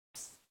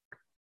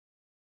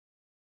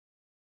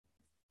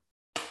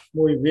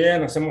Muy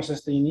bien, hacemos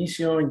este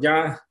inicio.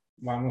 Ya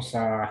vamos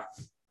a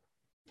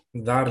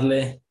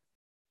darle,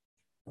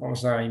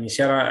 vamos a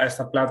iniciar a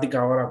esta plática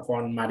ahora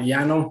con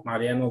Mariano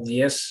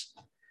Díez.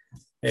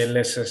 Él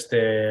es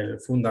el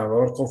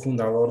fundador,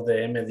 cofundador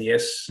de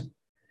M10.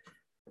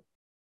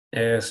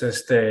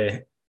 Es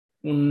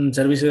un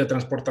servicio de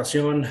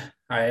transportación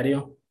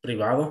aéreo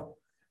privado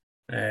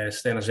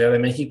en la Ciudad de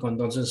México.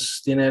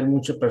 Entonces, tiene él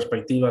mucha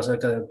perspectiva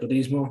acerca del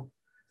turismo,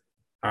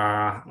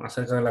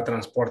 acerca de la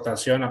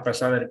transportación a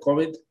pesar del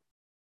COVID.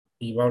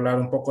 Y va a hablar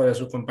un poco de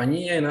su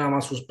compañía y nada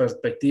más sus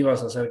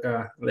perspectivas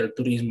acerca del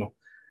turismo.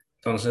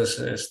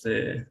 Entonces,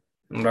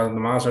 nada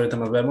más, ahorita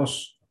nos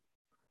vemos.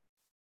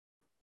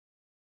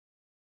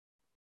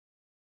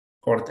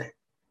 Corte.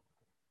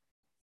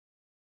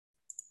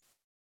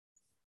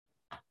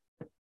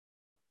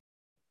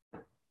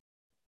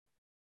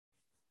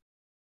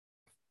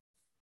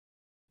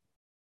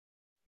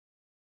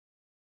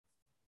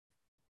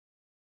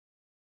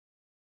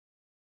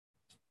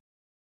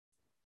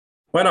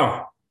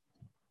 Bueno,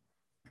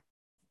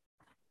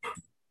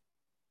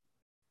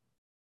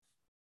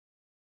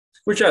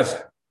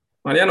 ¿escuchas?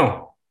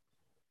 Mariano.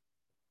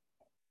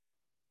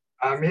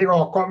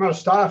 Amigo, ¿cómo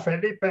está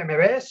Felipe? ¿Me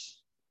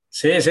ves?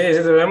 Sí,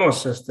 te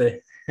vemos.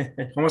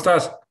 ¿Cómo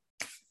estás?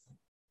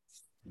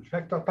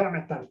 Perfecto,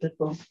 espérame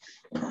tantito.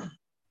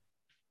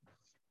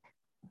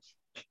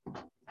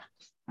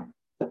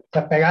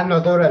 Está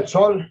pegando duro el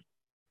sol.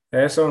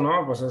 Eso,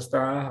 ¿no? Pues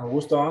está a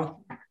gusto,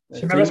 ¿no?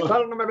 ¿Si El me ves clima.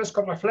 claro, no me ves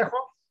con reflejo?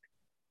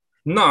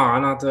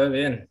 No, te ve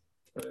bien.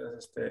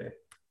 Pues,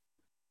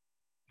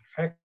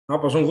 Perfecto. no,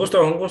 pues un gusto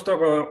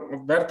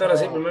verte ahora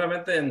sí,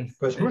 primeramente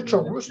Pues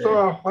mucho gusto.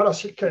 Ahora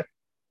sí que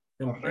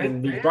en correcto, ¿eh? Y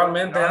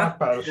virtualmente, ahora ¿ah?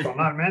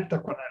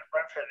 personalmente con el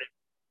buen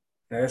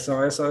Felipe.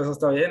 Eso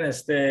está bien.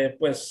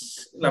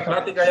 Pues la Déjame.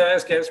 plática ya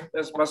ves que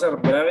va a ser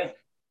breve.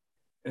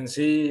 En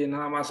sí,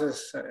 nada más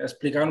es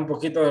explicar un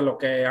poquito de lo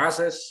que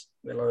haces,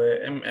 de lo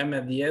de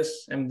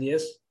M10,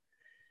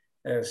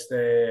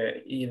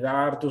 y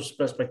dar tus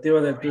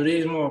perspectivas del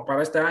turismo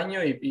para este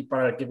año y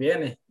para el que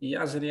viene. Y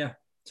ya sería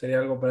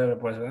algo breve,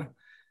 pues, ¿verdad?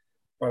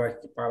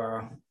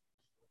 Para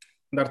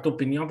dar tu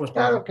opinión, pues,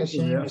 para Claro que tus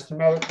sí, mi ideas.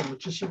 estimado, con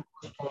muchísimo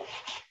gusto.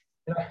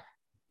 Mira,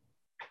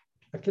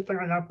 aquí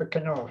tengo ya un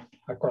pequeño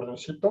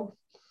acordeoncito.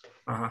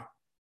 Ajá.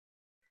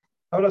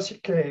 Ahora sí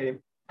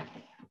que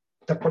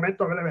te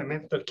comento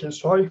brevemente quién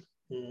soy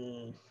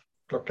y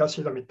lo que ha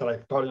sido mi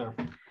trayectoria.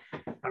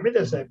 A mí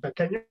desde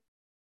pequeño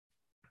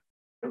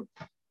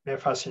me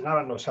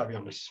fascinaban los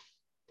aviones. Ujú.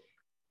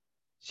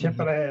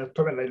 Siempre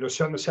tuve la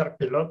ilusión de ser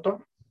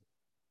piloto,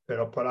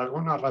 pero por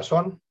alguna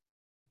razón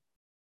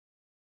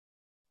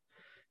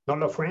no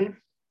lo fui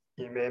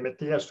y me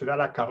metí a estudiar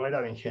la carrera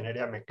de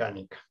ingeniería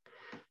mecánica.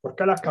 ¿Por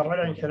qué la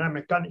carrera de ingeniería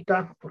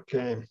mecánica?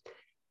 Porque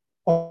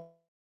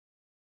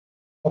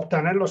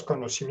obtener los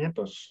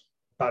conocimientos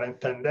para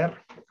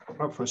entender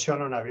cómo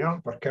funciona un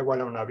avión, por qué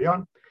vuela un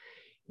avión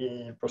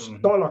y pues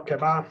Ujú. todo lo que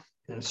va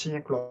en sí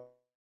englobado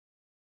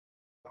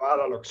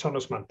a lo que son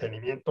los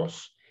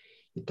mantenimientos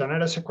y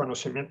tener ese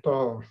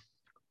conocimiento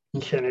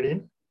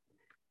ingenieril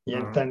y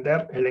Ajá.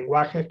 entender el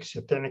lenguaje que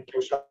se tiene que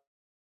usar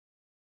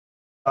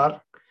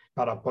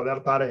para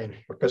poder dar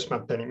lo que es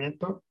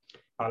mantenimiento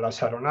a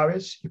las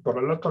aeronaves y por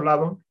el otro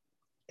lado,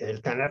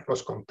 el tener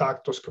los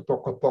contactos que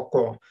poco a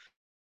poco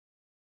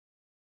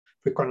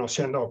fui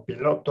conociendo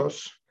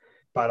pilotos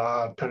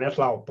para tener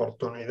la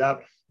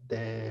oportunidad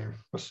de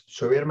pues,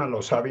 subirme a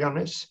los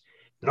aviones,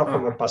 no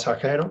como Ajá.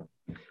 pasajero,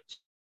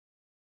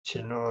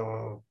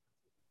 sino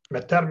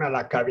meterme a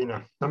la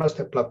cabina. Nada más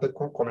te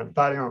platico un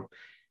comentario,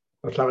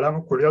 pues la verdad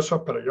muy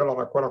curioso, pero yo lo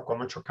recuerdo con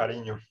mucho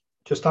cariño.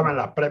 Yo estaba en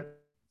Ajá. la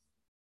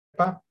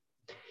prepa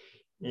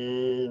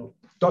y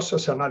dos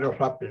escenarios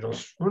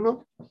rápidos.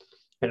 Uno,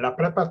 en la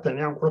prepa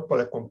tenía un grupo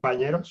de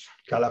compañeros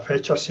que a la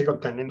fecha sigo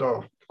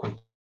teniendo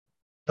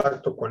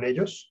contacto con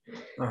ellos.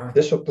 De Ajá.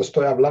 eso te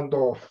estoy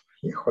hablando,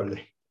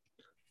 híjole,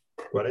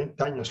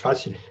 40 años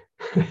fácil,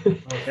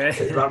 Ok.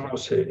 que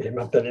íbamos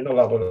manteniendo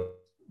la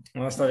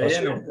No, está bien.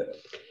 relación.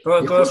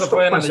 Todo, Y todo eso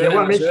fue justo cuando llegó en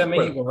a la Ciudad de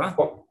México, México, ¿verdad?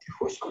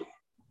 justo,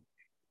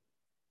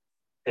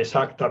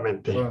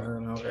 exactamente,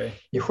 Ok.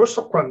 y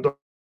justo cuando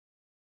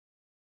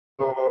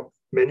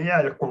venía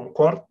el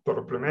Concorde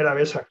por primera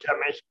vez aquí a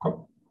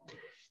México,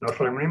 nos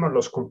reunimos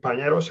los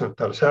compañeros en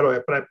tercero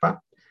de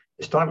prepa,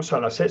 estábamos a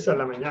las 6 de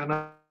la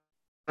mañana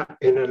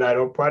en el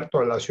aeropuerto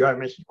de la Ciudad de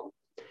México,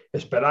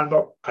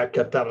 esperando a que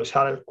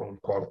aterrizara el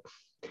Concorde.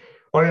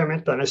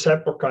 Obviamente en esa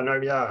época no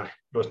había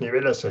los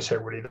niveles de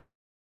seguridad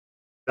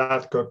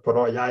que hoy por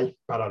hoy hay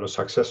para los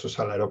accesos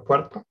al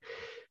aeropuerto,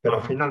 pero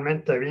Ajá.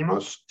 finalmente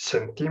vimos,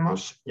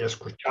 sentimos y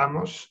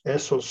escuchamos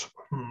esos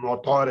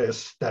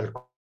motores del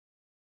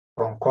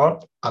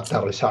Concorde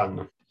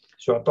aterrizando,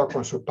 sobre todo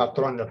con su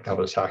patrón de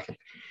aterrizaje.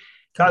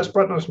 Ya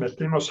después nos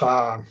metimos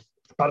a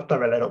parte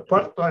del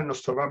aeropuerto y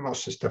nos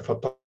tomamos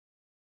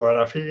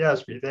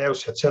fotografías,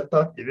 videos,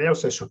 etcétera,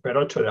 videos de Super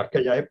 8 de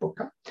aquella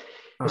época.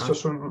 Esto Ajá.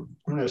 es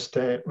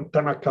un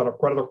tema que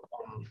recuerdo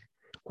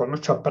con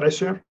mucho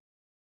aprecio,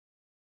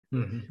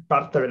 Ujú.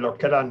 parte de lo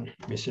que eran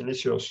mis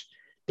inicios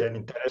que le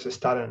interesa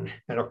estar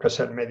en lo que es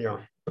el medio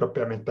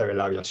propiamente de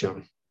la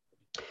aviación.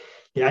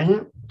 Y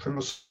ahí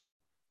fuimos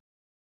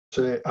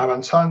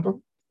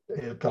avanzando.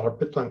 Te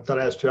repito,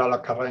 entré a estudiar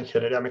la carrera de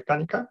ingeniería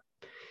mecánica,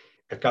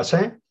 me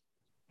casé,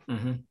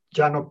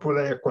 ya no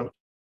pude continuar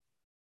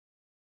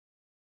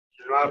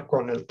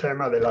con el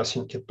tema de las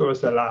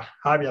inquietudes de la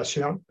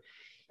aviación.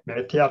 Me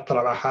metí a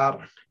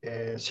trabajar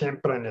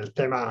siempre en el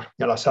tema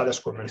de las áreas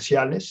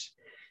comerciales.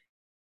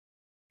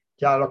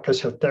 Ya lo que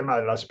es el tema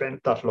de las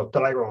ventas lo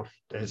traigo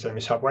desde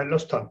mis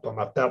abuelos, tanto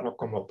materno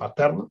como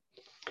paterno.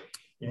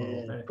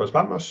 Y pues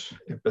vamos,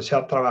 empecé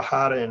a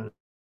trabajar en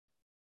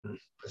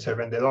el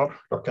vendedor,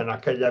 lo que en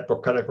aquella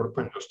época era el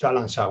Grupo Industrial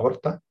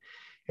Anzahorta,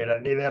 era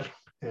el líder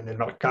en el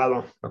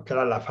mercado, lo que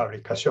era la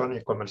fabricación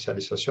y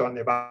comercialización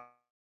de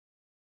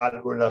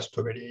válvulas,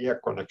 tubería,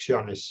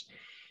 conexiones.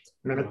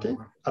 Me metí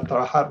a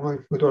trabajar muy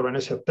duro en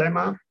ese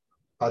tema,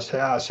 pasé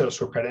a ser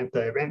su gerente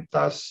de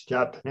ventas,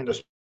 ya teniendo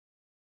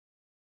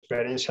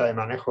experiencia de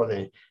manejo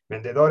de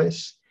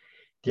vendedores.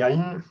 De ahí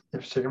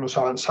seguimos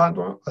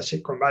avanzando,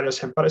 así con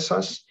varias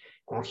empresas,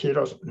 con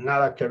giros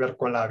nada que ver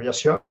con la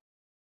aviación,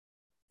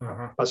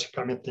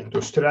 básicamente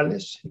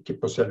industriales,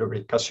 equipos de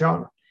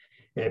lubricación,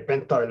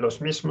 venta de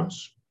los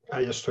mismos.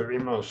 Ahí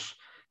estuvimos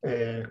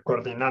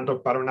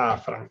coordinando para una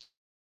franquicia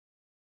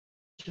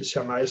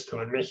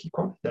maestra en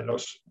México de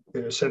los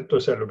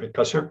centros de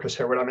lubricación, que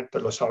seguramente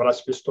los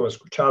habrás visto o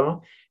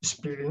escuchado,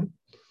 Speeding.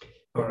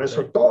 Por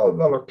eso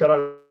todo lo que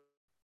era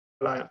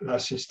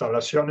las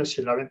instalaciones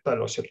y la venta de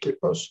los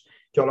equipos,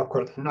 yo lo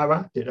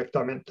coordinaba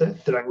directamente,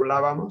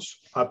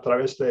 triangulábamos a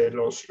través de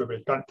los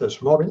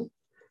lubricantes móvil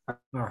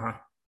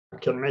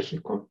aquí en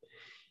México.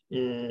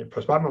 Y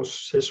pues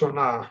vamos, es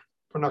una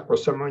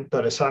cuestión muy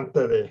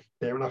interesante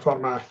de una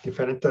forma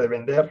diferente de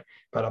vender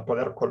para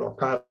poder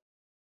colocar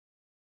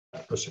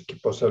los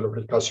equipos de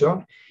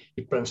lubricación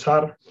y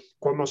pensar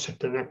cómo se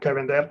tenía que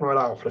vender. No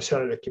era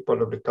ofrecer el equipo de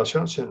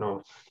lubricación,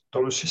 sino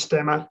todo un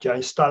sistema ya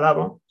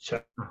instalado,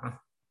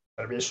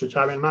 servicio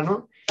llave en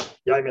mano,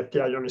 y ahí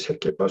metía yo mis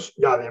equipos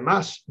y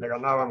además le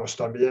ganábamos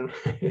también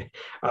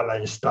a la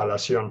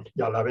instalación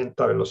y a la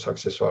venta de los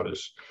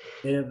accesorios.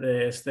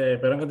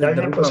 Perdón que te y ahí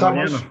interrumpa,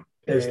 empezamos Mariano.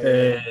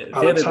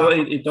 Fíjate,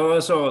 y todo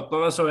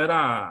eso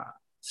era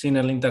sin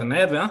el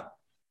internet, ¿verdad?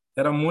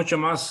 Era mucho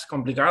más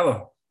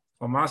complicado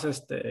o más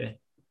complejo,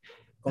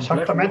 ¿no?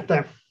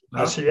 Exactamente,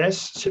 así es,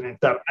 sin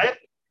internet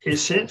y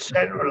sin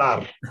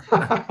celular.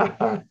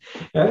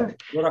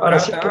 Ahora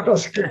sí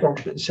que con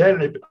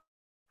pincel y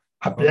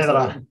a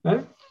piedra.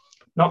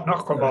 No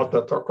como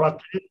te tocó a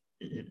ti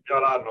y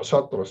ahora a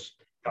nosotros.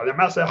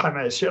 Además,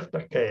 déjame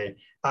decirte que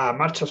a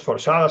marchas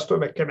forzadas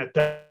tuve que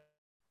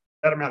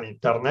meterme al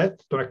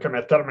internet, tuve que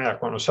meterme a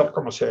conocer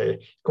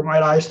cómo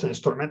era este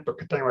instrumento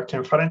que tengo aquí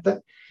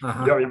enfrente.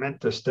 Y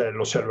obviamente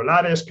los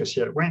celulares, que si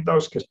el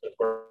Windows, que si el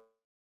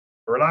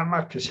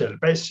programa, que si el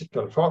Basic,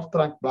 el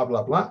Fortran, bla,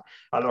 bla, bla,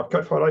 a lo que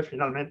hoy por hoy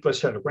finalmente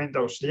es el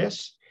Windows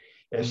 10,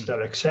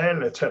 el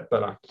Excel,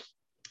 etcétera.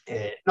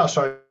 No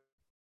soy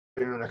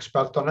un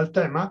experto en el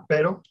tema,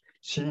 pero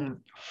sí,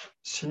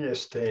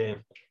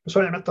 pues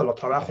obviamente lo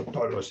trabajo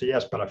todos los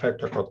días para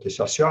efecto de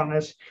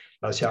cotizaciones,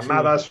 las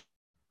llamadas,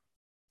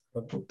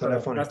 un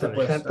teléfono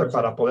inteligente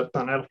para poder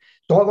tener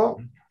todo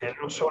en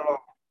un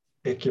solo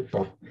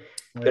equipo.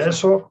 De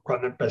eso,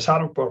 cuando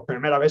empezaron por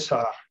primera vez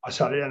a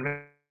salir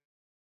en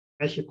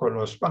México,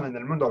 en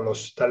el mundo,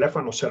 los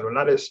teléfonos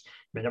celulares,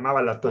 me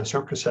llamaba la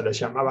atención que se les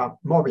llamaba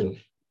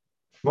móvil,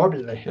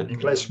 en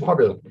inglés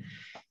móvil.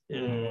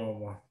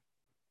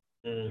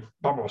 Y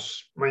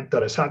vamos, muy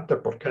interesante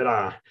porque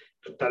era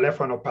tu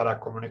teléfono para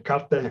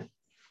comunicarte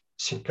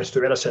sin que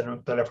estuvieras en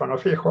un teléfono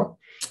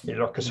fijo, y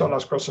lo que son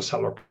las cosas a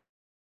lo que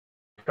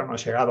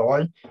hemos llegado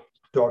hoy,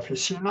 tu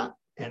oficina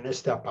en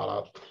este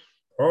aparato.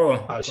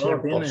 Al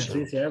 100%. Tiene,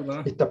 sí,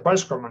 cierto. Y te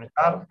puedes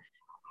comunicar.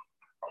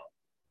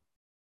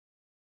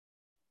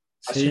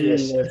 Así Sí,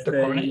 es, y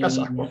te comunicas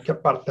a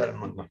cualquier parte del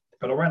mundo.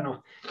 Pero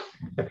bueno,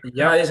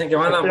 ya dicen que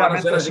van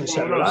a ser así sin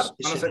como celular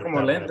y van a sin ser como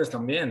internet. lentes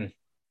también,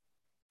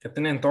 que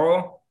tienen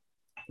todo,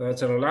 lo del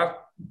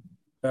celular,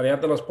 pero ya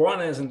te los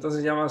pones,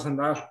 entonces ya vas a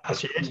andar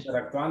Así es.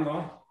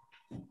 Interactuando.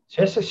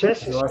 Sí. Eso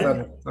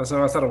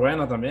va a estar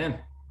bueno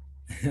también.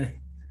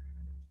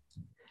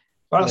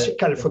 Ahora sí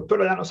que el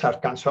futuro ya nos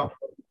alcanzó.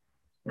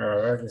 La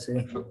verdad que sí.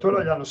 El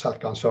futuro ya nos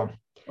alcanzó.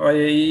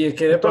 Oye, y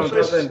quería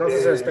preguntarte,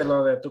 Entonces,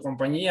 lo de tu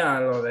compañía,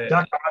 lo de ya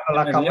acabando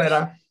la M10.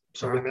 carrera,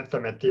 pues obviamente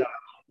metí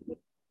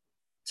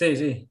Sí,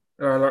 sí.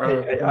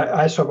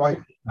 a eso voy.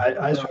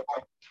 A eso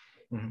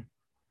voy.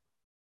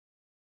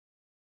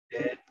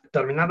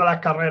 Terminando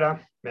la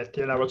carrera,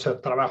 metí en la bolsa de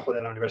trabajo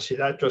de la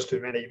universidad. Yo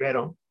estudié en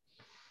Ibero.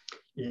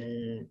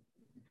 Y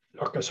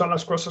lo que son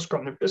las cosas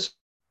cuando empiezas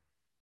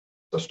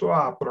tú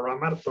a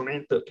programar tu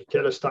mente, que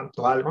quieres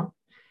tanto algo,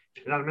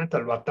 finalmente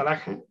lo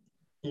atraje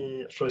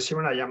y recibo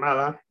una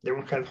llamada de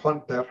un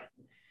headhunter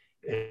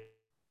que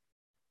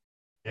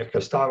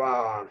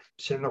estaba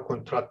siendo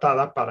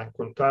contratada para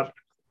encontrar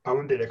a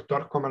un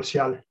director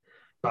comercial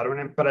para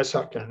una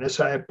empresa que en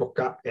esa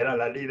época era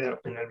la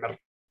líder en el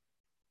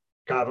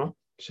mercado,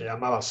 se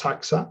llamaba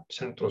SACSA,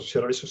 Centro de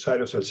Servicios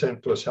Aéreos del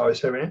Centro de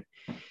SAOSB,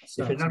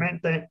 y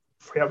finalmente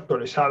fui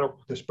autorizado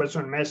después de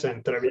un mes de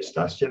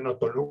entrevistas yendo a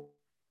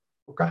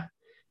Toluca,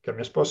 que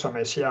mi esposa me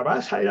decía,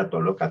 ¿vas a ir a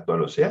Toluca todos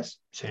los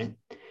días? Sí.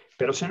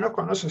 Pero si no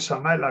conoces a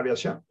nadie de la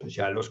aviación, pues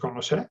ya los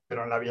conoceré,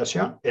 pero la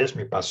aviación es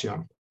mi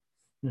pasión.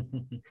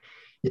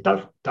 Y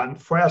tan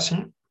fue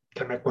así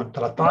que me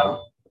contrataron.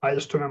 Ahí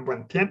estuve un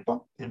buen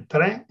tiempo,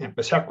 entré,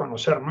 empecé a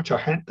conocer mucha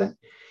gente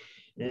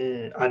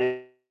a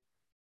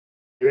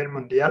nivel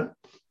mundial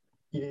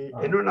y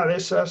en una de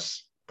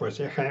esas, pues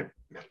dije,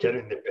 me quiero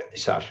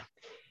independizar.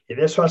 Y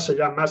de eso hace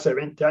ya más de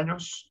 20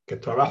 años que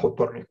trabajo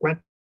por mi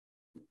cuenta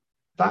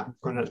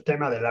con el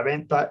tema de la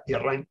venta y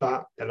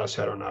renta de las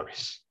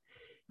aeronaves.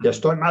 Y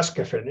estoy más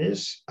que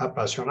feliz,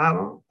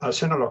 apasionado,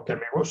 haciendo lo que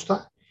me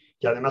gusta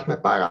y además me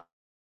pagan.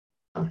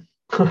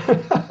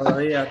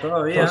 Todavía.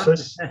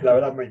 Entonces, la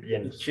verdad, muy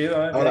bien. Qué chido,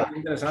 qué Ahora,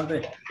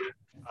 interesante.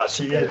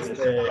 así es.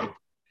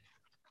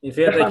 Y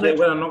fíjate que, Déjame.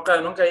 bueno,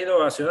 nunca he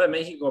ido a Ciudad de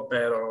México,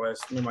 pero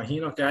me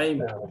imagino que hay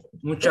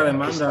mucha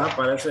demanda, ¿no?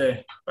 para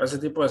ese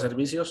tipo de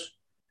servicios.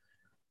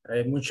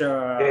 Hay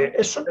mucha...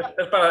 Es un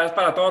Es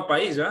para todo el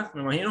país, ¿verdad?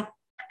 Me imagino.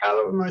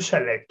 mercado muy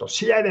selecto.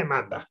 Sí hay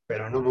demanda,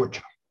 pero no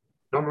mucho.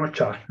 No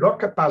mucha. Lo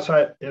que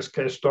pasa es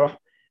que esto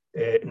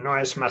no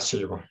es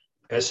masivo,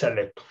 es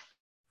selecto.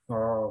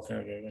 Oh,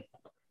 okay.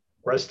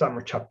 Cuesta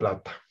mucha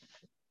plata.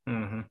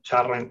 Uh-huh. O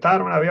sea,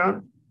 rentar un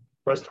avión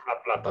cuesta una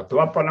plata. Te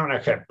voy a poner un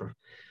ejemplo.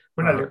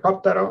 Un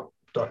helicóptero,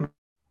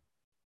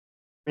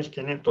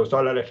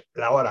 $2,500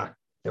 la hora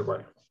de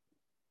vuelo.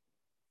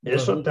 Y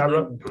eso te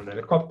hablo de un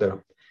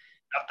helicóptero.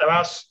 Ya te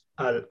vas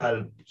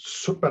al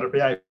Super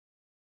VIP,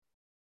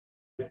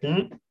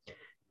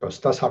 pues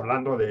estás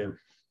hablando de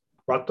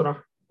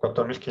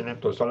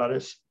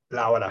 $4,500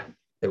 la hora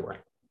de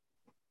vuelo.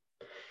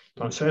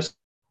 Entonces,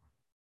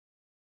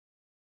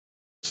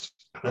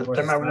 el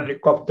tema de un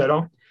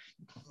helicóptero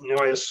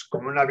no es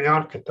como un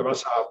avión que te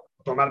vas a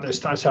tomar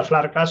distancias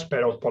largas,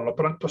 pero por lo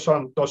pronto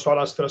son 2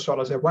 horas, 3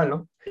 horas de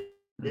vuelo,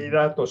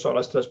 ida, 2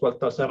 horas, 3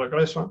 vueltas de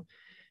regreso,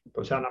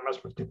 pues ya nada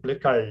más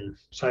multiplica y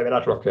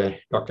sabrás lo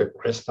que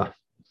cuesta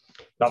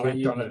la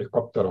renta de un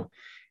helicóptero.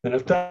 En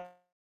el tema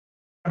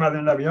de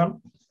un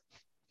avión,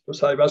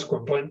 pues ahí vas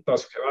con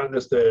rentas que van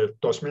desde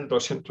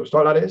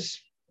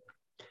 $2,200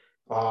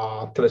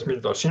 a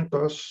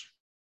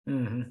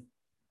 $3,200.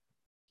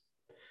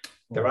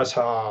 Te vas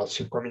a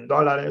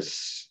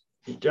 $5,000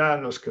 y ya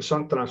los que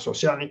son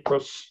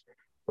transoceánicos,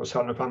 o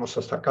sea, nos vamos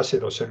hasta casi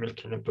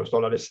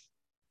 $12,500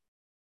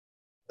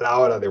 la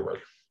hora de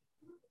vuelo.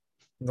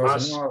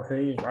 Más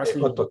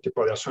otro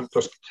tipo de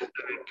asuntos que se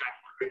tienen que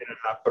incluir en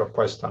la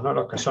propuesta, ¿no?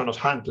 Lo que son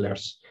los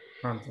handlers.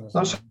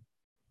 Entonces,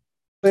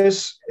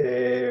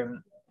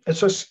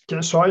 eso es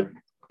quién soy,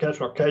 qué es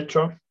lo que he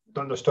hecho,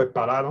 dónde estoy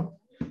parado,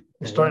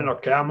 estoy en lo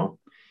que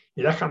amo.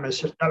 Y déjame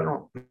decirte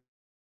algo,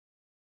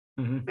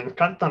 me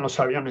encantan los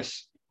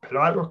aviones,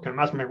 pero algo que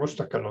más me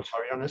gusta que los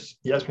aviones,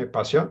 y es mi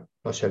pasión,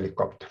 los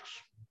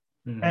helicópteros.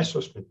 Eso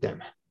es mi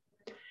tema.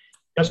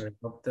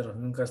 Helicópteros,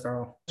 nunca he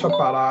estado. Eso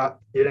para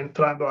ir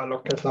entrando a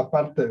lo que es la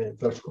parte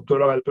del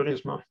futuro del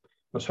turismo,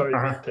 pues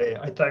obviamente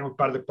ahí traigo un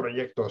par de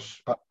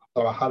proyectos para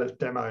trabajar el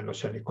tema de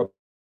los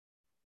helicópteros.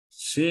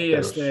 Sí,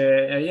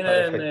 ahí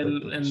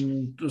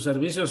en tus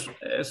servicios,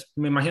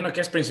 me imagino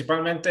que es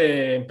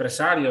principalmente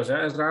empresarios,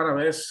 ¿eh? Es rara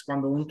vez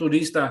cuando un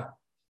turista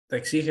te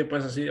exige,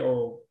 pues así,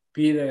 o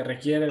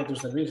requiere de tus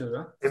servicios,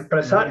 ¿verdad?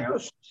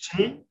 Empresarios,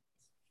 sí,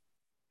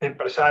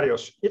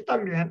 empresarios, y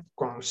también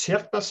con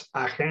ciertas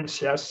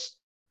agencias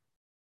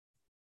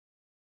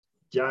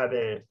ya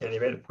de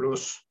nivel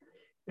plus,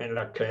 en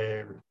la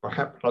que, por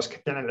ejemplo, las que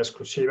tienen la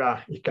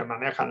exclusiva y que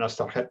manejan las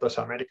tarjetas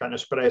American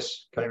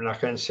Express, que hay una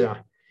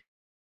agencia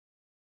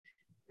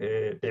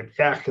de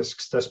viajes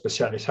que está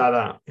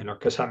especializada en lo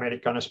que es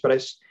American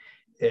Express,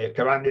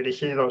 que van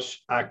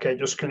dirigidos a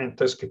aquellos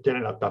clientes que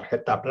tienen la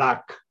tarjeta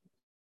Black.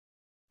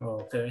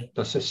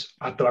 Entonces,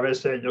 a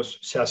través de ellos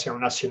se hace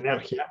una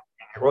sinergia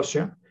de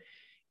negocio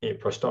y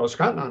pues todos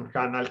ganan.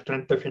 Gana el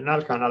cliente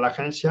final, gana la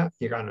agencia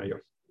y gano yo.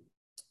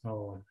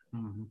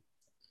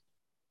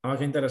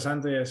 Qué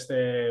interesante.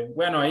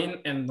 Bueno,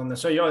 ahí en donde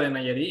soy yo, de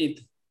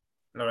Nayarit,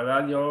 la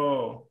verdad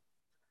yo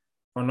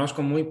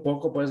conozco muy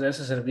poco pues de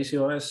ese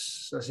servicio.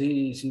 Es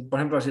así, por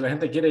ejemplo, si la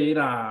gente quiere ir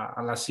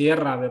a la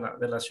sierra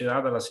de la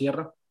ciudad, de la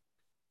sierra,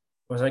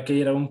 pues hay que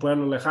ir a un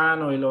pueblo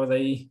lejano y luego de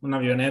ahí una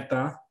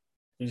avioneta,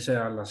 irse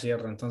a la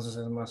sierra. Entonces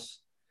es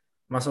más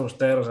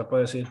austero, se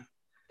puede decir.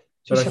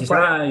 Sí, Pero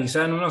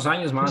quizá en unos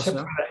años más, sí,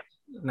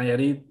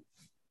 Nayarit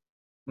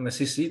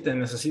necesita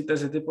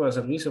ese tipo de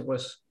servicio,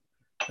 pues.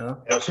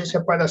 ¿No? Pero sí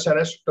se puede hacer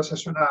eso. Entonces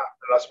es una de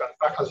las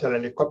ventajas del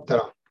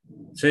helicóptero.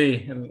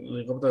 Sí, el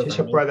helicóptero sí también.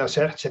 Se puede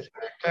hacer. Se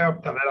tiene que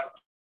obtener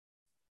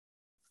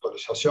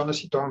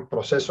autorizaciones y todo un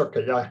proceso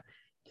que ya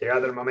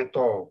llegado el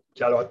momento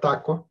ya lo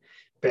ataco,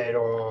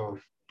 pero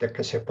de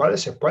que se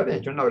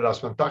puede. Y una de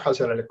las ventajas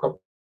del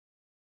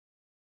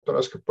helicóptero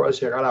es que puedes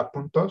llegar a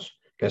puntos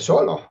que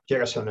solo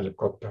llegas en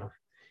helicóptero.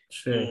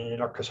 Sí. Y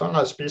lo que son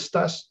las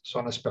vistas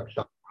son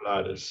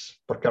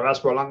espectaculares, porque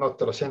vas volando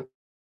 300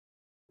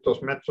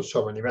 metros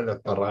sobre nivel de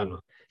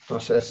terreno.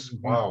 Entonces,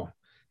 wow,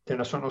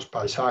 tienes unos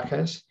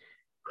paisajes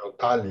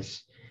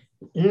brutales.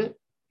 Y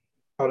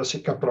ahora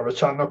sí que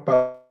aprovechando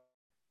para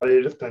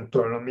ir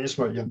dentro de lo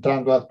mismo y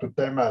entrando a tu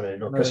tema de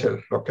lo que es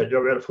lo que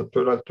yo veo el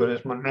futuro del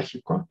turismo en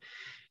México,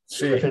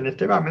 Sí.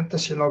 definitivamente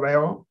sí lo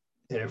veo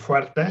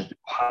fuerte.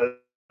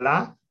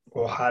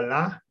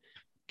 Ojalá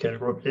que el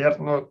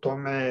gobierno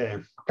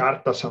tome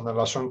cartas en el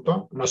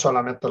asunto, no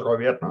solamente el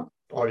gobierno,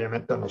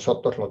 obviamente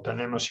nosotros lo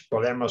tenemos y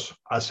podemos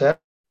hacer,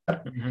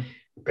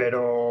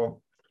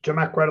 pero yo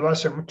me acuerdo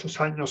hace muchos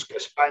años que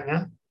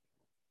España,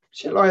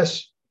 sí lo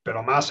es,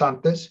 pero más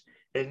antes,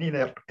 el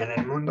líder en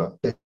el mundo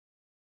de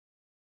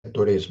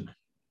turismo.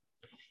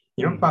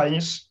 Y un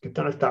país que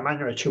tiene el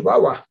tamaño de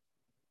Chihuahua,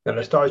 del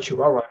estado de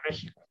Chihuahua,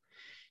 México,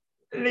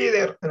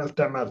 líder en el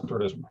tema del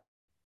turismo.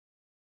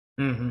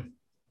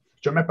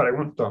 Yo me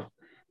pregunto,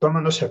 todo el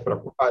mundo se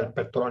preocupa del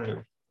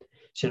petróleo.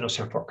 Si nos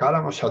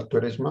enfocáramos al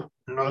turismo,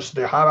 nos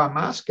dejaba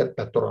más que el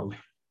petróleo.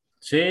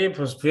 Sí,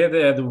 pues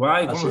fíjate,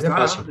 Dubái, ¿cómo Así de está?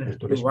 fácil el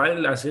turismo,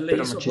 Dubái así le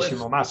pero hizo, muchísimo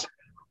pues. más.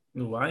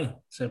 Dubái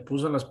se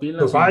puso las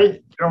pilas y Dubái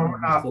dio invirtió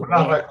una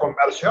todo.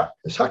 reconversión,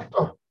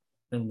 exacto.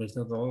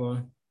 Invirtió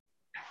todo.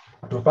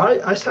 Dubái,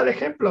 ahí está el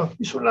ejemplo,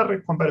 hizo una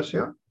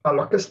reconversión a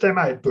lo que es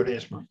tema de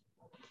turismo.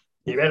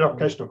 Y ve lo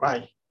que es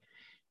Dubái.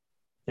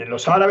 Y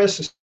los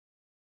árabes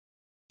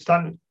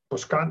están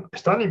buscando,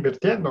 están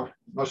invirtiendo,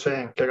 no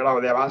sé en qué grado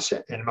de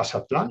avance, en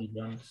Mazatlán.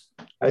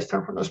 Ahí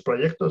están unos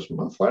proyectos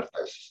muy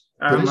fuertes,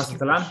 Mazatlán.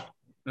 turísticos.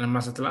 En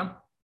Mazatlán.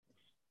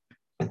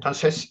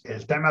 Entonces,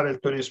 el tema del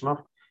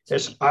turismo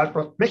es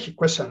algo,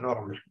 México es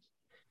enorme.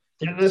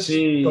 Tienes todo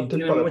Sí, tiene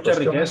tipo de mucha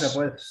riqueza, cuestiones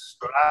pues.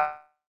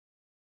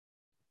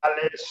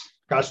 culturales,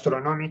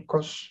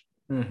 gastronómicos,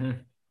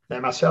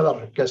 demasiada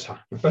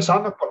riqueza,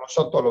 empezando por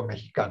nosotros los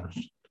mexicanos.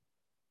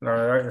 La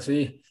verdad que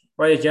sí.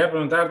 Oye, quiero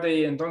preguntarte,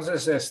 y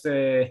entonces,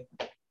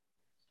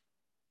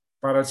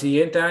 para el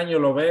siguiente año,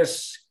 ¿lo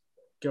ves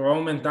que va a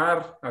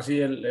aumentar así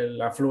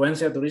la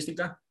afluencia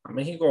turística a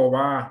México o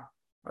va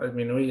a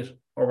disminuir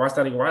o va a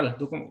estar igual?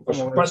 ¿Tú Por cómo ves?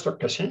 supuesto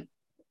que sí,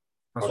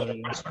 A por subir.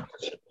 supuesto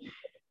que sí.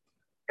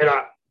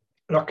 Mira,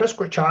 lo que he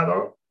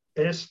escuchado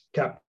es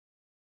que a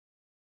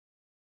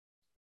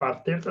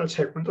partir del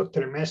segundo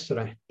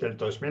trimestre del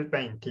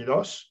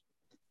 2022,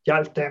 ya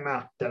el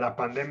tema de la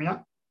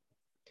pandemia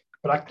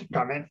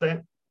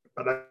prácticamente,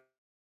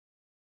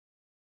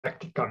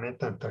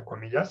 entre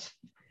comillas,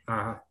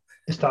 Ajá.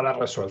 estará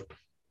resuelto.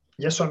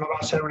 Y eso no va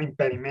a ser un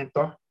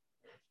impedimento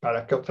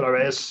para que otra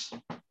vez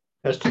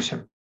esto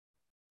se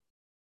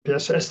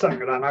empiece, este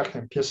engranaje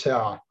empiece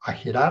a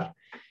girar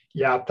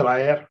y a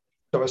atraer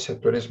todo ese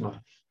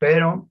turismo.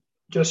 Pero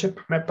yo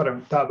siempre me he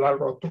preguntado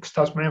algo, tú que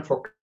estás muy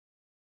enfocado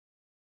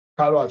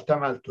al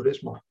tema del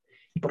turismo,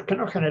 ¿y por qué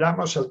no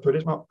generamos el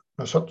turismo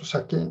nosotros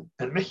aquí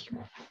en México?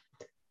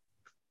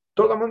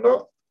 Todo el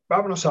mundo,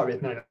 vámonos a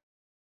Finlandia,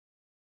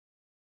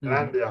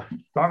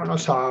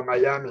 vámonos a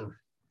Miami,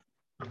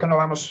 ¿por qué no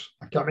vamos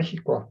aquí a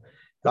México?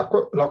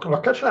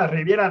 Lo que es la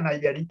Riviera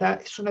Nayarita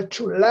es una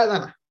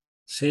chulada.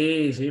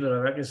 Sí, sí, la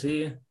verdad que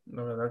sí.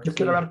 La verdad que Yo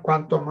quiero sí. ver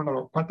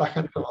cuánta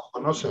gente lo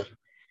conoce.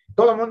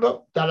 Todo el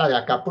mundo te habla de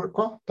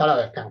Acapulco, te habla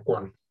de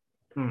Cancún.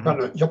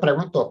 Bueno, yo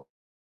pregunto,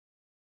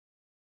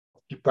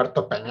 ¿y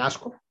Puerto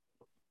Peñasco?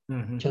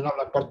 ¿Quién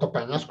habla de Puerto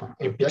Peñasco?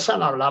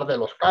 Empiezan a hablar de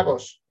Los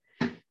Cabos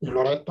y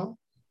Loreto,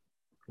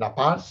 La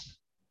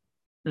Paz,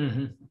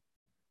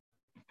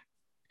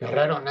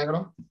 Guerrero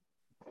Negro.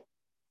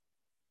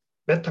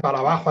 Vete para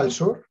abajo al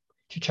sur,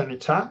 Chichén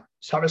Itzá.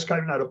 Sabes que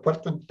hay un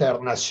aeropuerto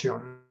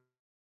internacional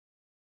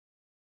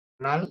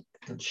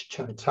en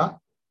Chichén Itzá.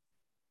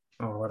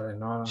 Ahora,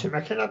 Si no.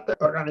 imagínate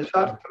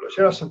organizar, te lo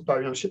llevas en tu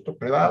avioncito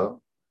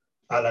privado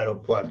al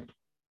aeropuerto.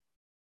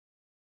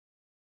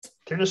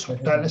 Tienes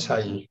hoteles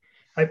ahí.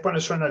 Ahí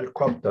pones un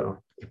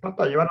helicóptero y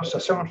para llevarnos a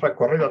hacer un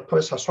recorrido a toda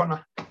esa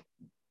zona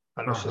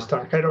a los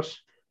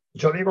extranjeros.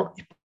 Yo digo,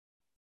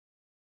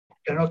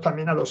 que no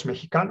también a los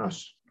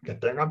mexicanos que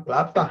tengan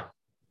plata.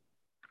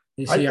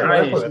 Y Ahí sí te lo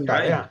hay, dejo de sí hay.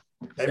 tarea.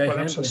 Sí hay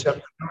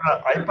gente.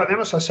 Ahí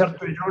podemos hacer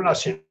tú y yo una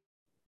sinergia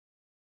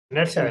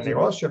Sí, de sí.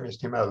 negocio, mi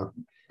estimado,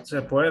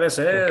 Se puede en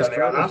ser, que le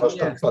claro que ganamos sí.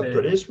 tanto al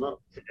turismo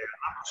y le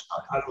ganamos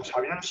a los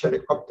aviones y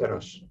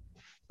helicópteros.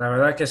 La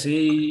verdad que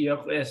sí.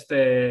 Yo, No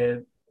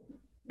lo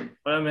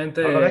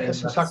obviamente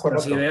dejes en saco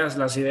roto.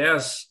 las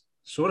ideas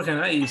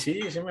surgen, ¿eh? Y sí,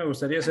 sí me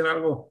gustaría hacer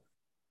algo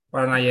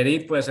para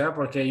Nayarit, pues, ¿eh?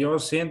 Porque yo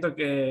siento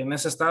que en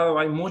ese estado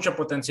hay mucho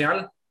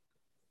potencial,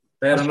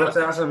 pero Así no se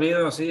es. ha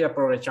sabido así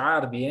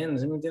aprovechar bien,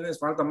 ¿sí me entiendes?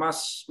 Falta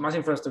más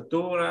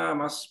infraestructura,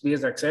 más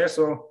vías de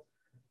acceso,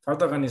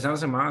 falta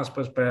organizarse más,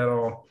 pues,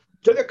 pero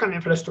Yo digo que la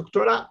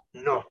infraestructura,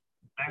 no.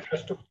 La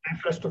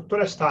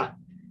infraestructura está.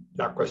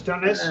 La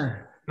cuestión es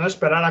eh, no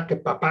esperar a que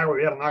papá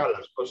gobierno haga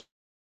las cosas.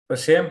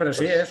 pues siempre,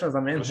 sí, eso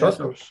también, eso,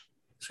 Nosotros.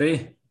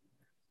 sí.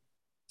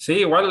 Sí,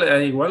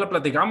 igual, igual lo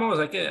platicamos,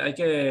 hay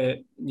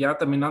que, ya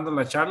terminando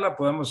la charla,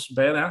 podemos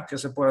ver, qué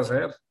se puede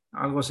hacer,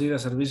 algo así de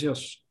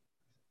servicios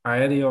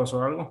aéreos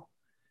o algo.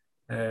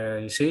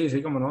 Y sí,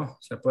 sí, como no,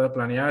 se puede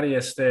planear. Y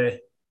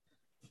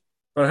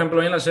por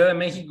ejemplo, en la Ciudad de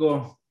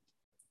México,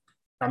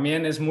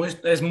 también es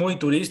muy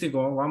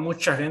turístico, va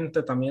mucha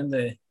gente también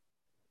de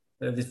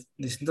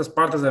distintas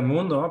partes del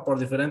mundo, ¿no? Por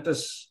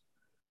diferentes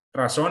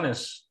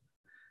razones.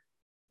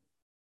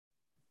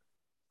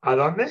 ¿A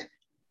dónde?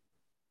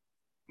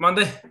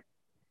 Mande,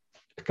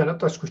 Es que no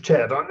te escuché.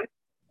 ¿A dónde?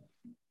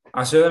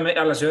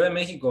 a la Ciudad de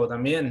México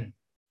también.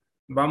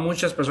 Van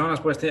muchas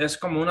personas, pues es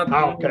como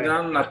Ah, ok. un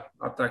gran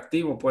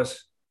atractivo,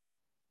 pues.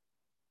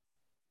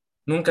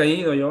 Nunca he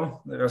ido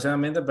yo,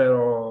 desgraciadamente,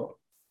 pero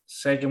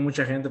sé que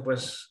mucha gente,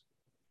 pues,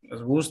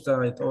 les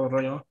gusta y todo el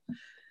rollo.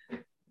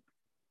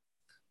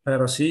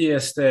 Pero sí,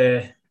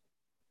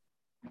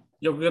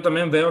 yo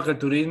también veo que el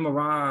turismo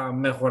va a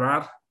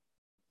mejorar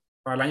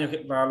para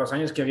para los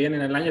años que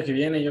vienen, el año que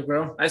viene, yo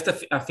creo.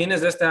 A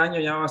fines de este año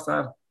ya va a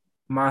estar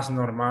más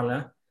normal,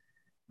 ¿eh?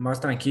 Más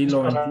Es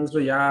tranquilo, incluso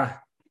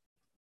ya,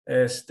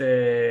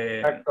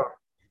 este, correcto.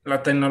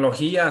 la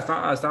tecnología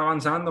está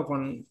avanzando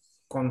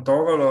con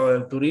todo lo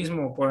del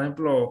turismo. Por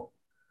ejemplo,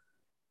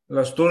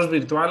 los tours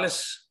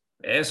virtuales,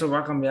 eso va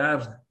a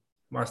cambiar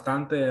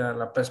bastante a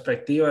la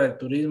perspectiva del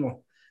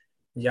turismo.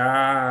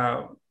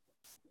 Ya,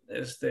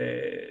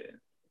 este,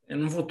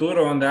 en un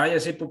futuro donde haya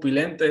así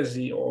pupilentes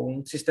o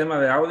un sistema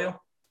de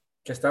audio,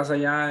 que estás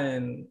allá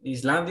en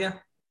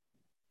Islandia,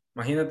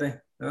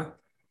 imagínate, ¿no?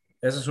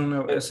 Eso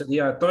es ese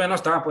día, todavía no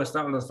está, pues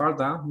les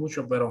falta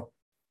mucho, pero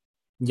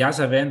ya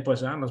se ven,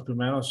 pues, los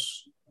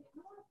primeros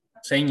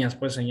señas,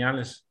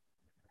 señales.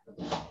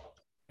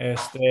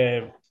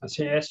 Este,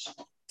 Así es.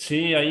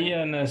 sí, ahí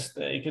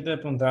 ¿y qué te voy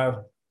a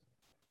preguntar?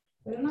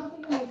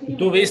 ¿Y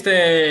tú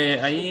viste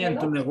ahí en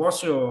tu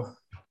negocio,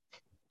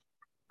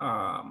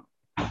 ah,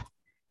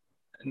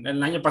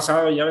 el año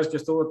pasado, ya ves que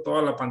estuvo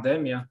toda la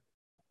pandemia?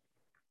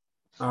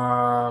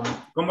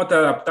 ¿Cómo te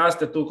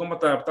adaptaste tú? ¿Cómo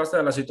te adaptaste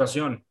a la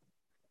situación?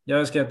 Ya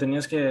ves que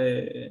tenías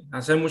que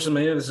hacer muchas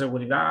medidas de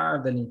seguridad,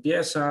 de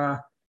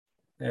limpieza,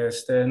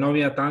 no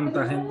había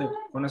tanta gente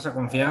con esa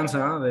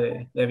confianza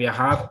de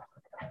viajar.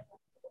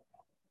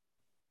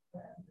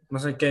 No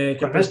sé qué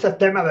Con este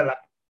tema de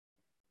la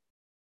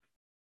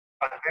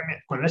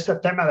pandemia, con este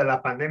tema de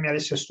la pandemia,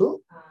 dices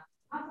tú.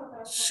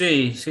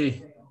 Sí,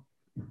 sí.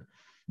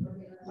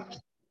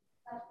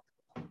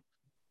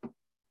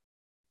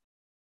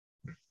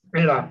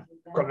 Mira,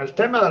 con el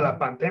tema de la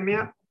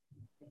pandemia,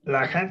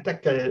 la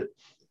gente que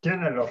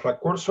tiene los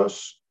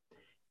recursos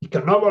y que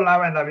no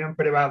volaba en avión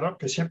privado,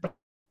 que siempre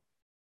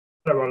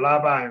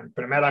volaba en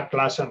primera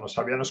clase en los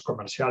aviones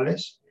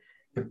comerciales,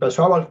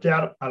 empezó a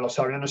voltear a los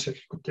aviones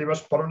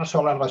ejecutivos por una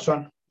sola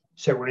razón: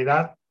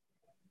 seguridad,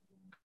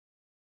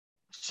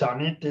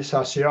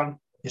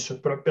 sanitización y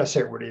su propia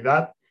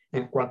seguridad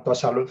en cuanto a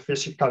salud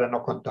física de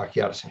no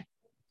contagiarse.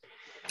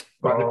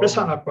 Cuando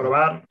empiezan Oh, a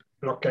probar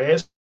lo que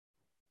es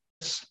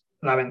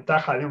la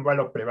ventaja de un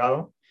vuelo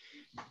privado,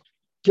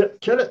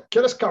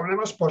 ¿quieres que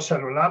hablemos por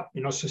celular?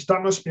 Y nos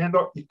estamos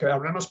viendo y que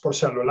hablemos por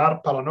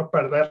celular para no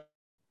perder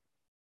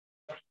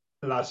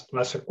la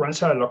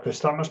secuencia de lo que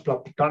estamos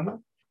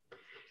platicando.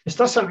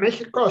 ¿Estás en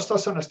México o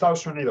estás en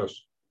Estados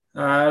Unidos?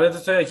 ahorita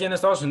estoy aquí en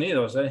Estados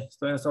Unidos,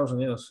 estoy en Estados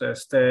Unidos.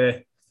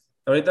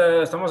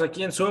 Ahorita estamos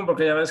aquí en Zoom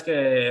porque ya ves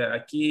que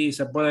aquí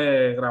se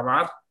puede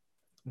grabar,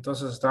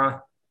 entonces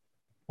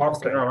Ok,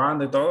 está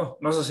grabando y todo.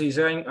 No sé si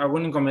sea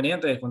algún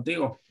inconveniente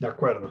contigo, de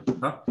acuerdo.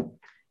 ¿no?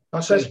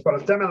 Entonces, Sí. por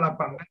el tema de la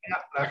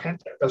pandemia, la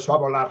gente empezó a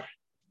volar,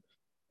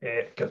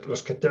 que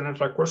los que tienen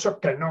recursos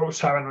que no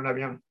usaban un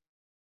avión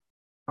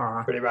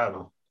Ajá.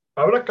 privado.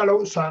 Ahora que lo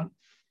usan,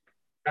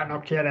 ya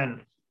no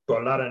quieren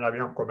volar en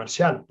avión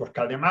comercial,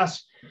 porque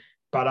además,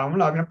 para un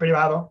avión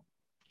privado,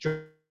 yo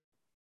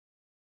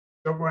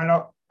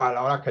vuelo a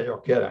la hora que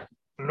yo quiera,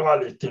 no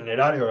al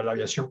itinerario de la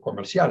aviación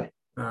comercial.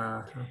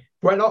 Ajá.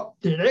 Vuelo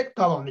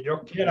directo a donde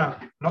yo quiera,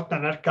 no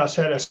tener que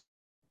hacer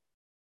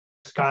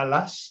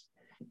escalas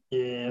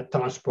y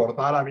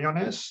transportar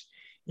aviones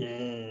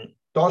y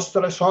 2,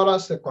 3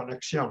 horas de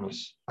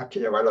conexiones.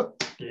 Aquí yo vuelo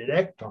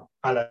directo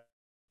al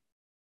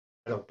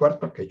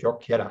aeropuerto que yo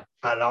quiera,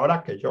 a la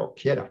hora que yo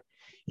quiera.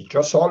 Y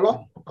yo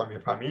solo, o con mi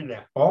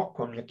familia, o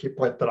con mi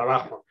equipo de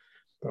trabajo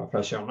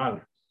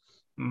profesional.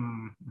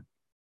 Mm.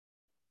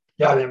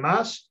 Y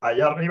además,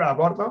 allá arriba a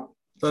bordo,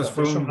 Entonces se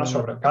fue puso una un...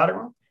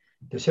 sobrecargo,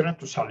 te sirven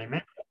tus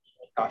alimentos,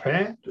 tu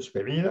café, tus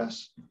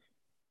bebidas,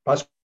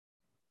 vas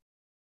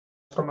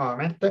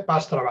cómodamente,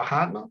 vas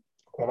trabajando,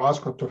 o vas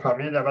con tu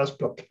familia, vas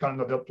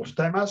platicando de otros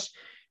temas,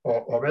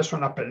 o ves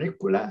una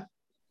película,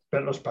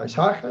 ves los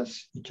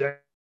paisajes y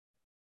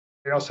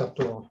llegas a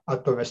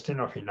tu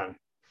destino final.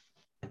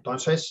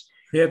 Entonces,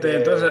 Fíjate,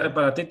 entonces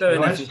para ti te no es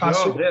benefició,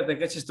 fácil, fíjate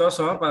qué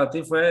chistoso, ¿no? Para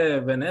ti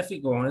fue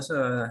benéfico,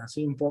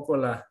 así un poco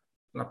la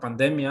 ¿sí?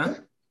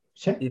 pandemia.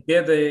 ¿Sí? Y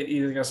fíjate, y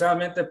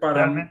desgraciadamente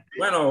Realmente,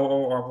 bueno,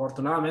 o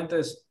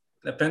afortunadamente,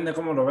 depende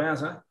cómo lo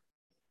veas, ¿eh?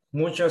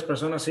 Muchas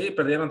personas sí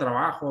perdieron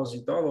trabajos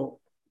y todo,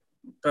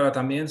 pero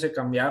también se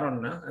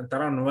cambiaron, ¿no?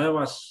 Entraron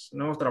nuevos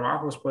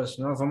trabajos, pues,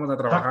 nuevas formas de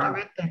trabajar.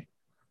 exactamente,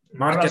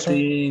 nuevas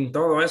Marketing,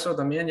 todo eso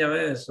también, ya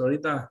ves,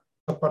 ahorita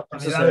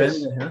eso se vende,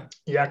 oportunidades. ¿eh?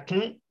 Y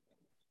aquí,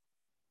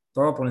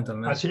 Todo por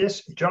internet. así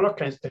es, yo lo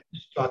que he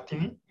visto a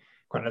ti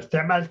con el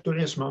tema del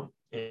turismo,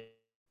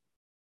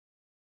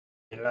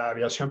 en la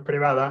aviación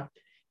privada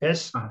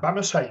es Ajá,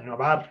 vamos a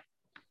innovar.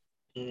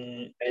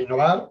 E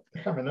innovar,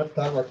 déjame ver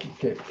algo aquí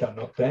que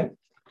anoté.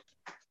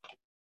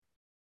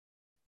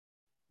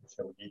 Un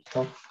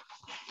segundito.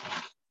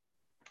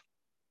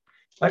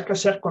 Hay que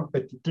ser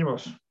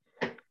competitivos,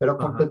 pero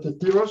ajá,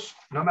 competitivos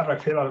no me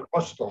refiero al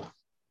costo,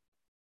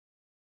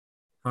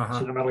 sino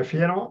ajá, me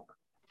refiero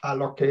a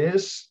lo que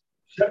es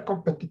ser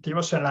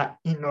competitivos en la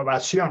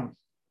innovación,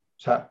 o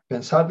sea,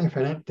 pensar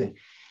diferente.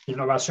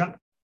 Innovación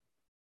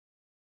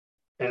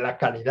en la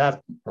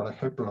calidad, por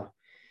ejemplo. ujú,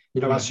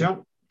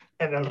 Innovación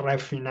en el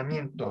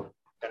refinamiento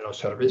de los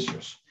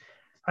servicios.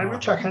 Hay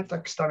mucha ajá. gente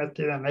que está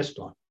metida en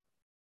esto.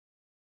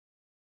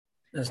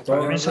 Es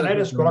Cuando me todo, dicen, eso sí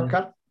 ¿eres también.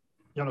 broker?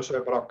 Yo no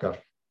soy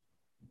broker.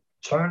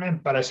 Soy un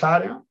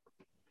empresario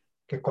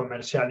que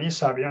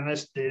comercializa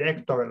aviones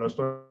directo de los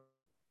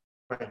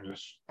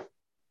dueños.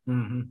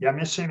 Ujú. Y a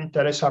mí sí me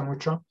interesa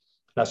mucho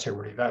la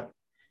seguridad.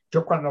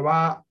 Yo cuando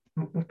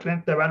un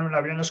cliente va en un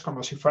avión es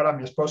como si fuera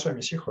mi esposo y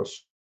mis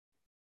hijos.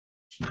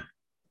 La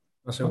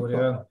Punto.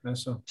 seguridad,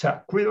 eso. O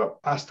sea, cuido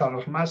hasta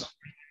los más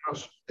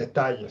mínimos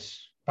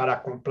detalles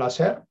para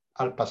complacer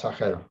al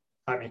pasajero,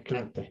 a mi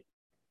cliente.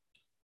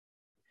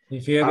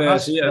 Y fíjate,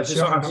 Además, menciono el así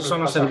nombre del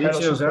son los pasajero,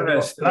 servicios, siempre ¿eh?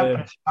 digo, plan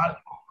principal.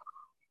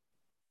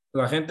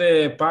 La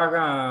gente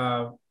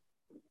paga,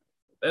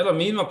 es lo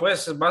mismo,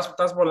 pues,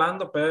 estás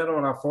volando,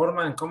 pero la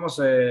forma en cómo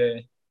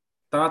se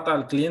trata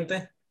al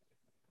cliente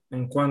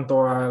en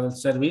cuanto al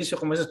servicio,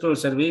 como dices tú, el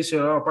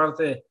servicio, ¿no?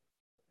 Aparte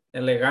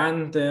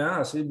elegante, ¿ah?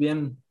 Así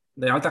bien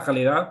de alta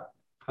calidad,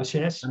 Así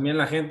es. también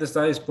la gente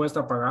está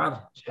dispuesta a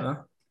pagar,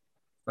 ¿ah?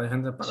 Hay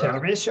gente a pagar.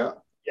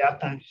 Servicio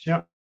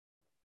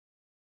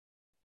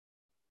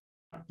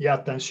y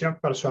atención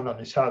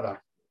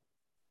personalizada.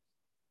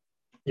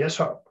 Y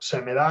eso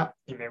se me da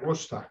y me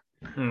gusta.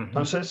 Ujú,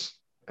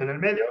 Entonces, en el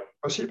medio,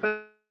 pues sí,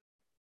 hay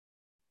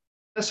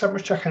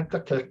mucha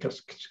gente que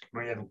es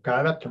muy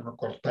educada, que muy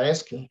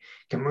cortés,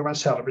 que muy buen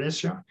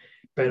servicio, ujú,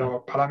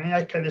 pero para mí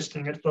hay que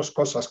distinguir dos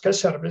cosas: qué es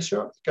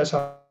servicio y qué es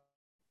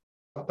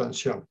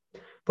atención.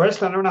 Puedes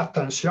tener una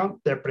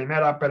atención de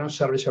primera, pero un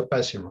servicio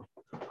pésimo,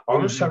 o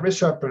un ujú.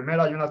 servicio de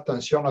primera y una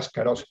atención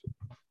asquerosa.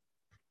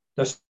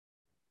 Entonces,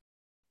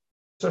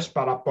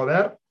 para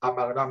poder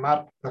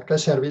amalgamar lo que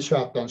es servicio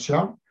de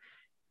atención,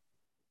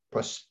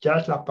 pues ya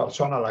es la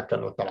persona la que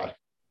lo trae.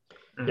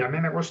 Y a mí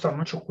Ujú. me gusta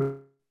mucho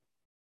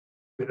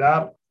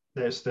cuidar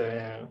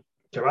desde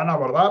que van a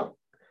abordar.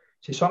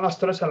 Si son las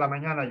 3 de la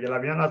mañana y el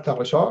avión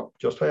aterrizó,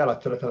 yo estoy a las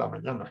 3 de la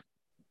mañana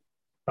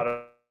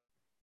para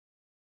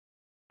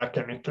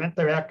que mi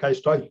cliente vea que ahí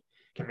estoy,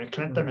 que mi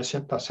cliente me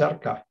sienta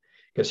cerca,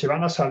 que si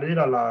van a salir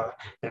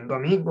en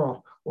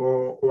domingo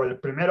o el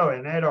 1 de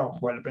enero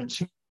o el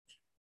 25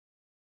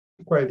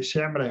 de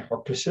diciembre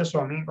o que si es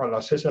domingo a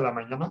las 6 de la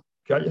mañana,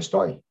 que ahí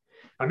estoy.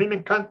 A mí me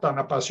encanta,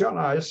 me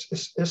apasiona,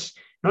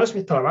 no es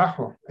mi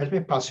trabajo, es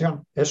mi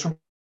pasión, es un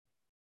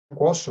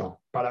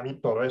gozo para mí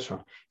todo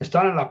eso.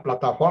 Estar en la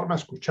plataforma,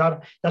 escuchar,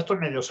 ya estoy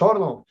medio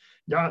sordo,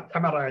 ya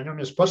me regañó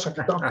mi esposa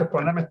que tengo que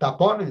ponerme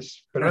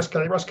tapones, pero es que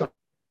digo, es que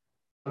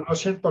no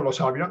siento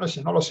los aviones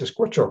y no los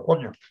escucho,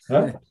 coño.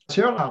 ¿Eh?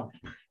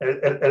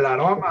 El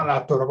aroma,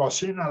 la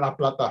turbocina, la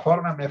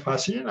plataforma me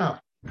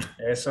fascina.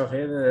 Eso,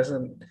 fíjate, eso.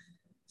 ¿Cómo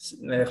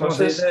se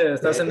Entonces, dice?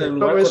 Estás en el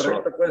todo lugar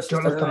correcto, eso pues, yo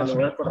estás lo en el lugar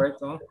transmito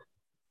correcto, ¿no?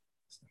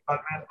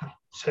 totalmente.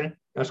 Sí,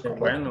 es Qué correcto.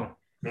 bueno.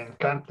 Me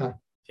encanta.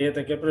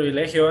 Fíjate qué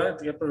privilegio, ¿eh?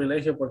 Qué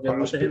privilegio, porque Con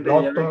los mucha gente ya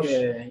ve pilotos,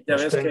 ya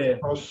los ves que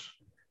técnicos,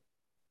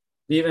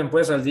 viven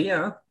pues al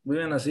día, ¿eh?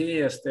 Viven así,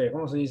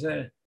 ¿cómo se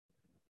dice?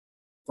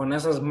 Con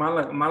esas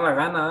mala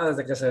gana, ¿eh?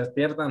 Desde que se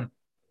despiertan.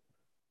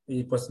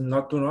 Y pues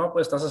no, tú no,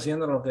 pues estás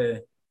haciendo lo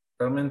que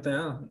realmente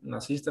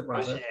naciste para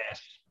así hacer.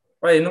 es.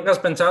 Oye, ¿nunca has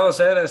pensado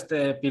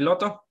ser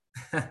piloto?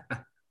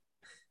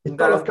 Y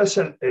Nunca todo lo has... que es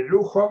el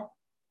lujo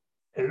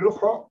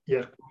y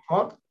el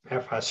confort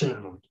me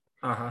fascinan.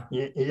 Ajá,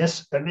 Y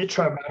es el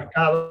nicho de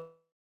mercado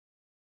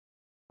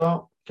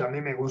que a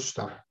mí me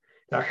gusta.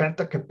 La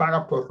gente que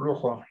paga por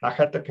lujo, la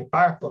gente que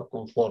paga por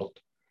confort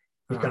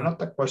y que ajá. no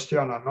te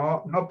cuestiona,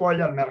 no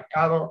voy al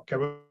mercado que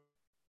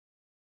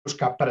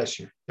busca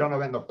precio. Yo no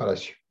vendo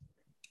precio.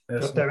 Yo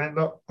te Eso.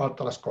 vendo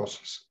otras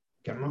cosas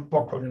que muy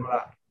poco no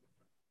da.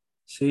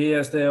 Sí,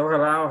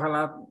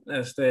 ojalá,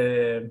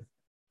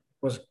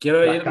 pues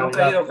quiero La ir,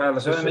 nunca he ido calidad, a la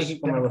Ciudad de eso es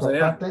México, bien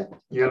importante.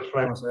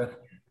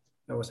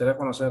 me gustaría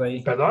conocer ahí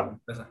la Perdón,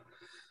 empresa.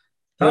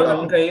 Te digo que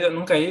claro,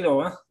 nunca he ido,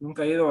 ¿va?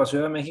 Nunca he ido a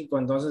Ciudad de México,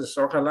 entonces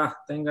ojalá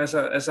tenga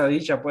esa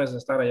dicha, pues, de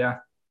estar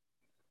allá.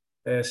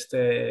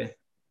 Este,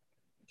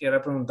 Quiero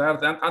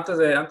preguntarte, antes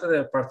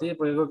de partir,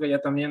 porque creo que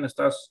ya también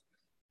estás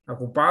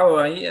ocupado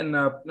ahí en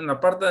la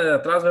parte de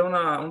atrás de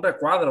un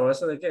recuadro,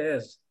 ¿eso de qué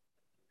es?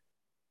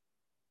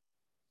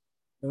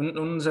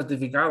 Un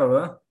certificado,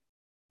 ¿verdad?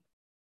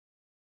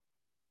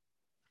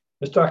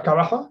 esto acá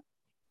abajo,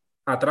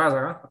 Atrás,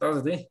 ¿ah?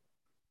 Atrás de ti.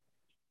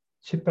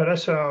 sí, pero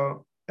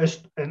eso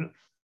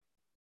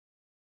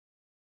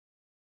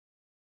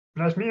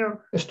no es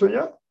mío, es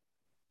tuyo.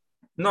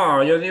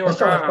 No, yo digo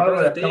Este acá, recuadro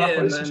atrás de de acá ti, abajo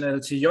en dices,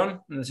 el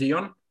sillón, en el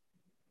sillón.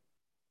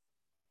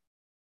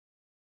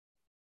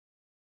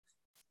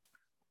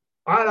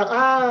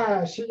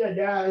 Sí,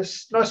 ya,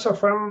 no, eso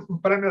fue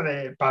un premio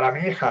para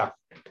mi hija,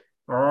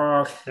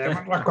 Oh, de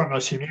un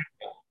reconocimiento,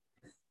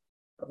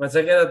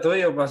 pensé que era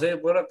tuyo, pasé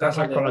pura de un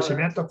casualidad.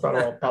 reconocimiento,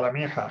 pero para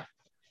mi hija.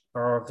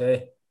 Ok.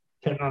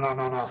 Sí,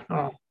 no.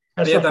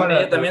 Oye, Eso fue también,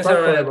 del también se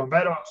cuerpo de va,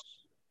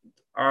 bomberos.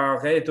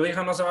 ok, ¿tu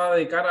hija no se va a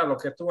dedicar a lo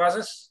que tú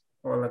haces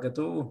o a lo que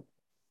tú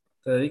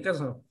te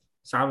dedicas? ¿O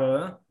sabe,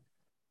 verdad?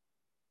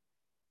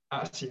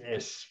 Así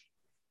es.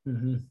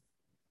 Ujú.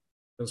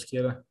 Dios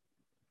quiera.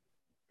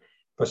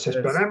 Pues Es-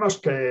 esperemos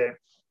que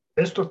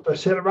esto te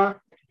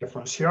sirva, que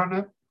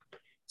funcione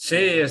sí,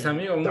 y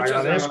amigo, te muchas,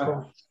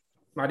 agradezco.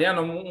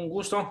 Mariano, un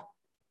gusto.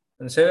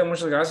 En serio,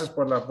 muchas gracias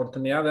por la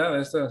oportunidad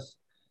de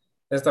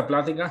esta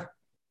plática.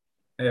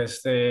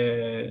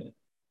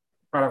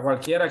 Para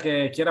cualquiera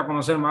que quiera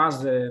conocer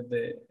más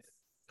de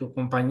tu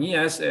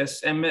compañía, es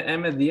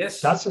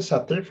M10, Gracias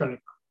a ti,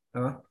 Felipe.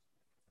 ¿verdad?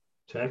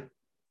 Sí.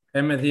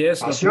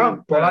 M10, lo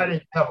Pasión pueden, por aire y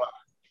tierra.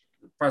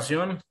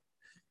 pasión.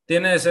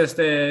 ¿Tienes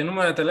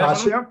número de teléfono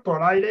Pasión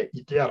por aire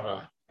y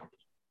tierra.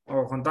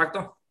 o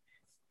contacto?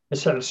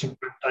 Es el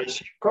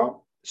 55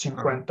 Ajá.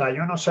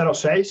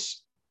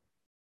 5106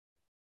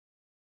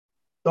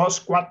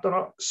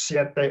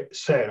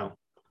 2470.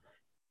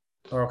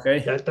 Ok,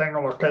 Y ahí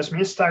tengo lo que es mi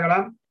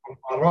Instagram,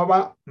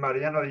 como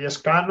 @Mariano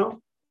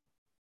Diezcano,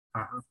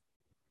 ajá.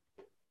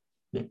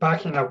 mi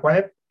página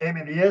web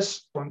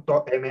m10.mx.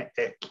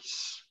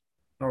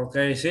 Ok,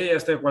 sí,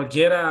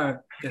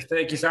 cualquiera que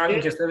esté, quizá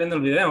alguien que esté viendo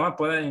el video, ¿eh?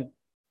 Puede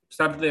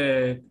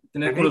tener En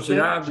LinkedIn,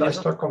 curiosidad pues y ahí eso.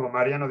 estoy como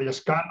Mariano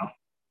Diezcano.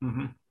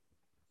 Ujú.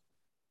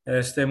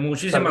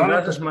 Muchísimas Perdón,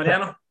 gracias,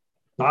 Mariano.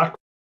 no, al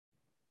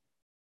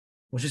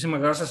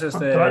Muchísimas gracias.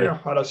 contrario,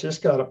 ahora sí es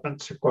que de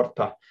repente se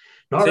corta.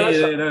 No, Sí,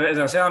 gracias.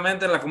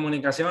 desgraciadamente la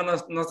comunicación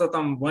no está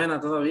tan buena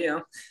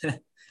todavía,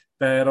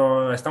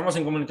 pero estamos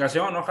en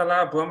comunicación.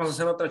 Ojalá podamos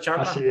hacer otra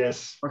charla Así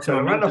es.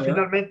 Pero bueno, próximamente, ¿verdad?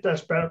 finalmente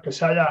espero que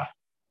se haya,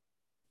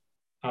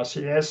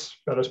 así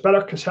es, pero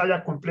espero que se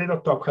haya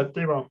cumplido tu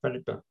objetivo,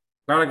 Felipe.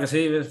 Claro que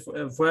sí,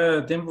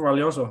 fue tiempo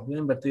valioso, bien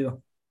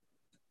invertido.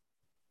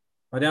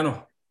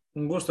 Mariano,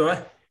 un gusto,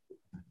 ¿eh?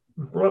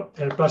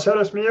 El placer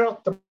es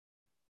mío. Te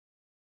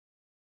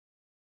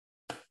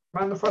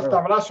mando un Hasta fuerte luego.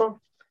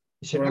 abrazo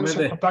y seguimos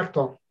en Igualmente,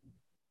 contacto.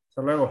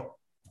 hasta luego.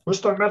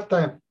 Gusto en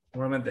verte.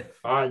 Igualmente.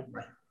 Bye.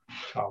 Bye.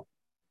 Chao.